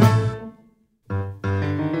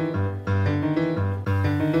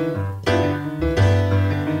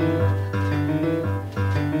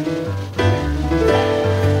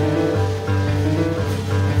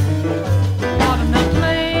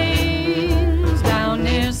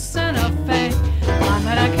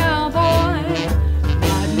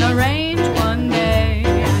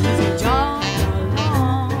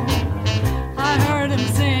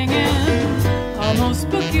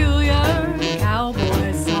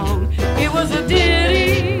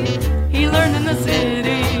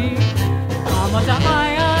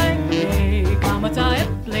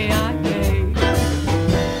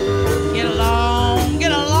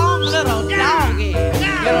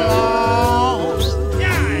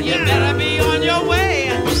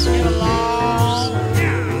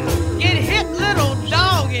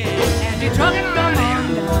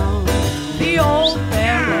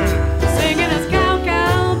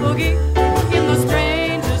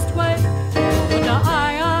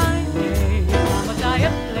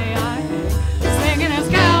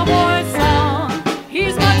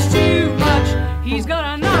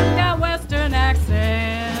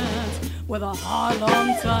 With a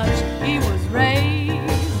Harlem touch, he was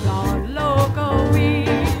raised on local weed.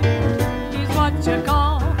 He's what you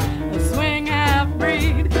call a swing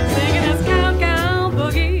half-breed, singing his cow-cow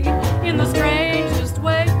boogie in the strangest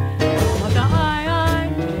way. Come-a-die-I-ay,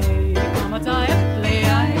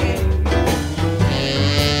 come-a-die-play-I-ay.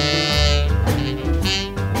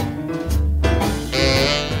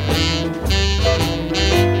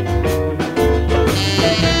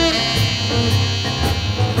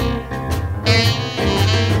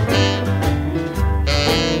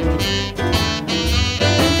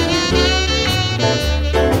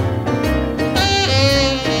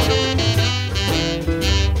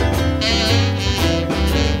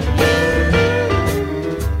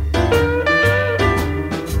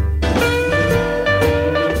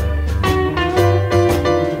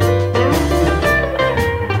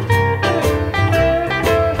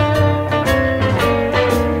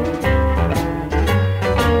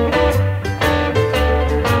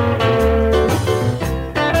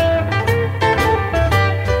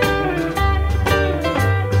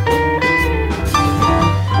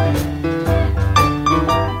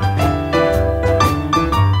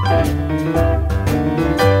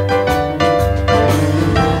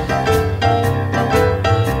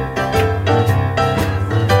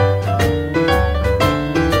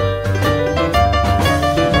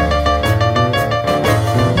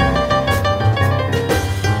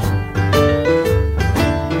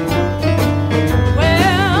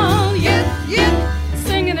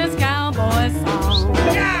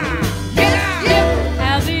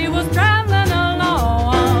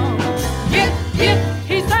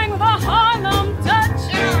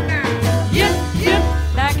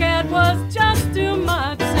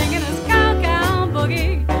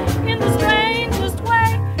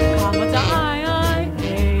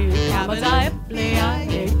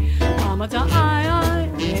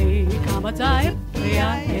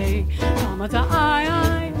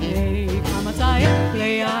 Kamata-I, hey, Kamata-I,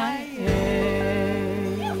 play I,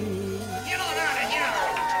 hey.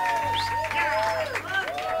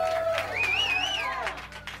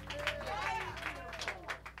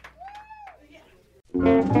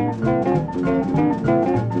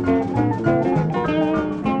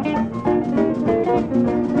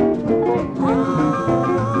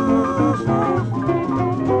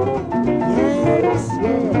 Yes,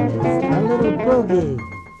 yes, a little boogie.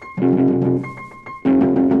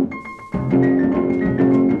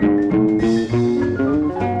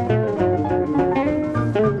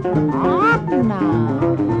 Up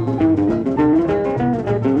now.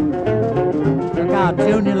 Look out,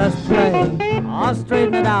 Junior, let's play. I'll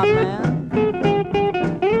straighten it out, man.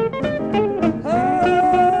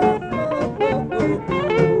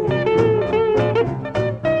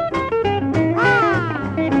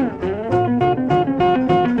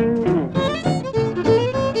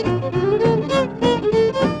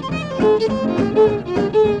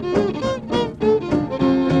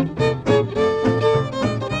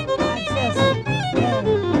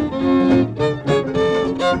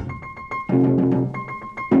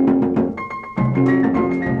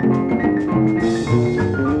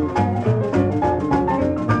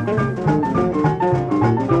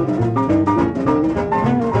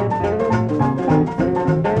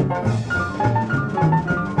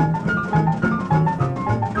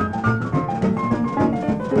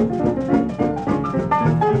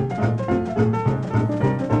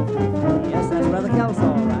 Yes, that's Brother Kelso,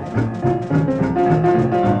 all right.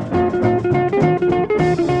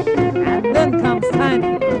 And then comes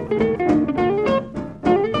Tiny.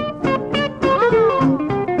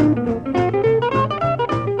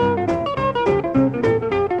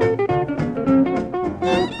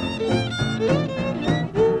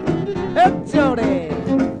 Hip Jody.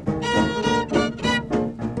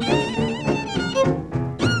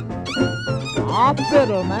 Ah,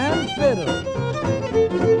 fiddle, man, fiddle.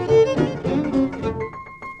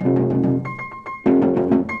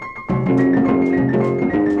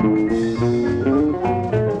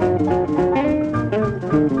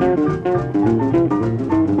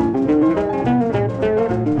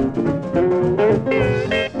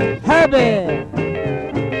 Herbie.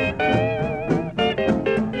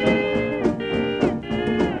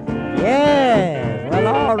 Yeah, well,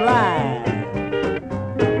 all right.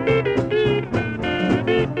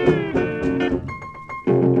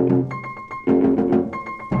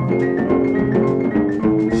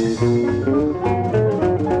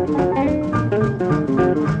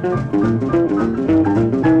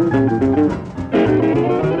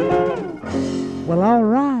 Well, all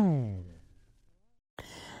right.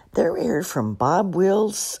 There we heard from Bob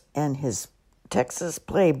Wills and his Texas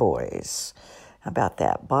Playboys. How about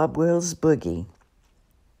that? Bob Wills Boogie.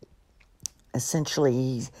 Essentially,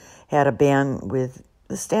 he had a band with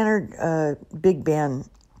the standard big band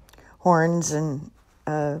horns and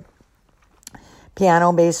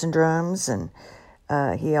piano, bass, and drums, and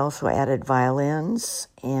he also added violins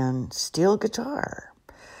and steel guitar,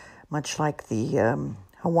 much like the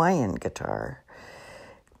Hawaiian guitar.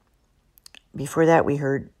 Before that, we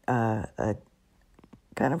heard a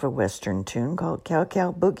kind of a Western tune called Cow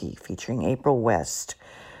Cow Boogie, featuring April West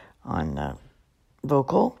on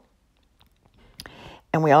vocal.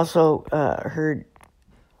 And we also heard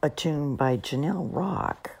a tune by Janelle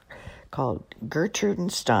Rock called Gertrude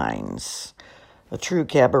and Steins, a true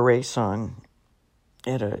cabaret song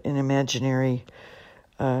at an imaginary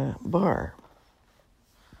bar.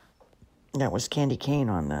 That was Candy Cane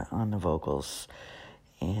on the vocals.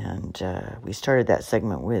 And we started that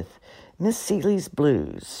segment with Miss Seeley's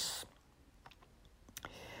Blues.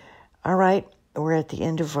 All right, we're at the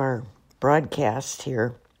end of our broadcast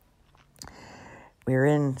here. We're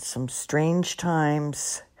in some strange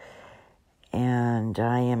times, and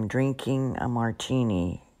I am drinking a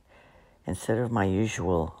martini instead of my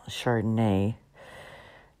usual Chardonnay.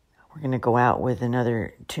 We're going to go out with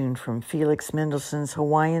another tune from Felix Mendelssohn's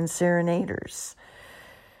Hawaiian Serenaders.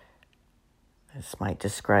 This might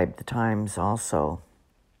describe the times also.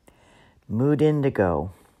 Mood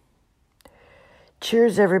Indigo.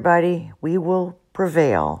 Cheers, everybody. We will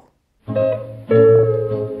prevail.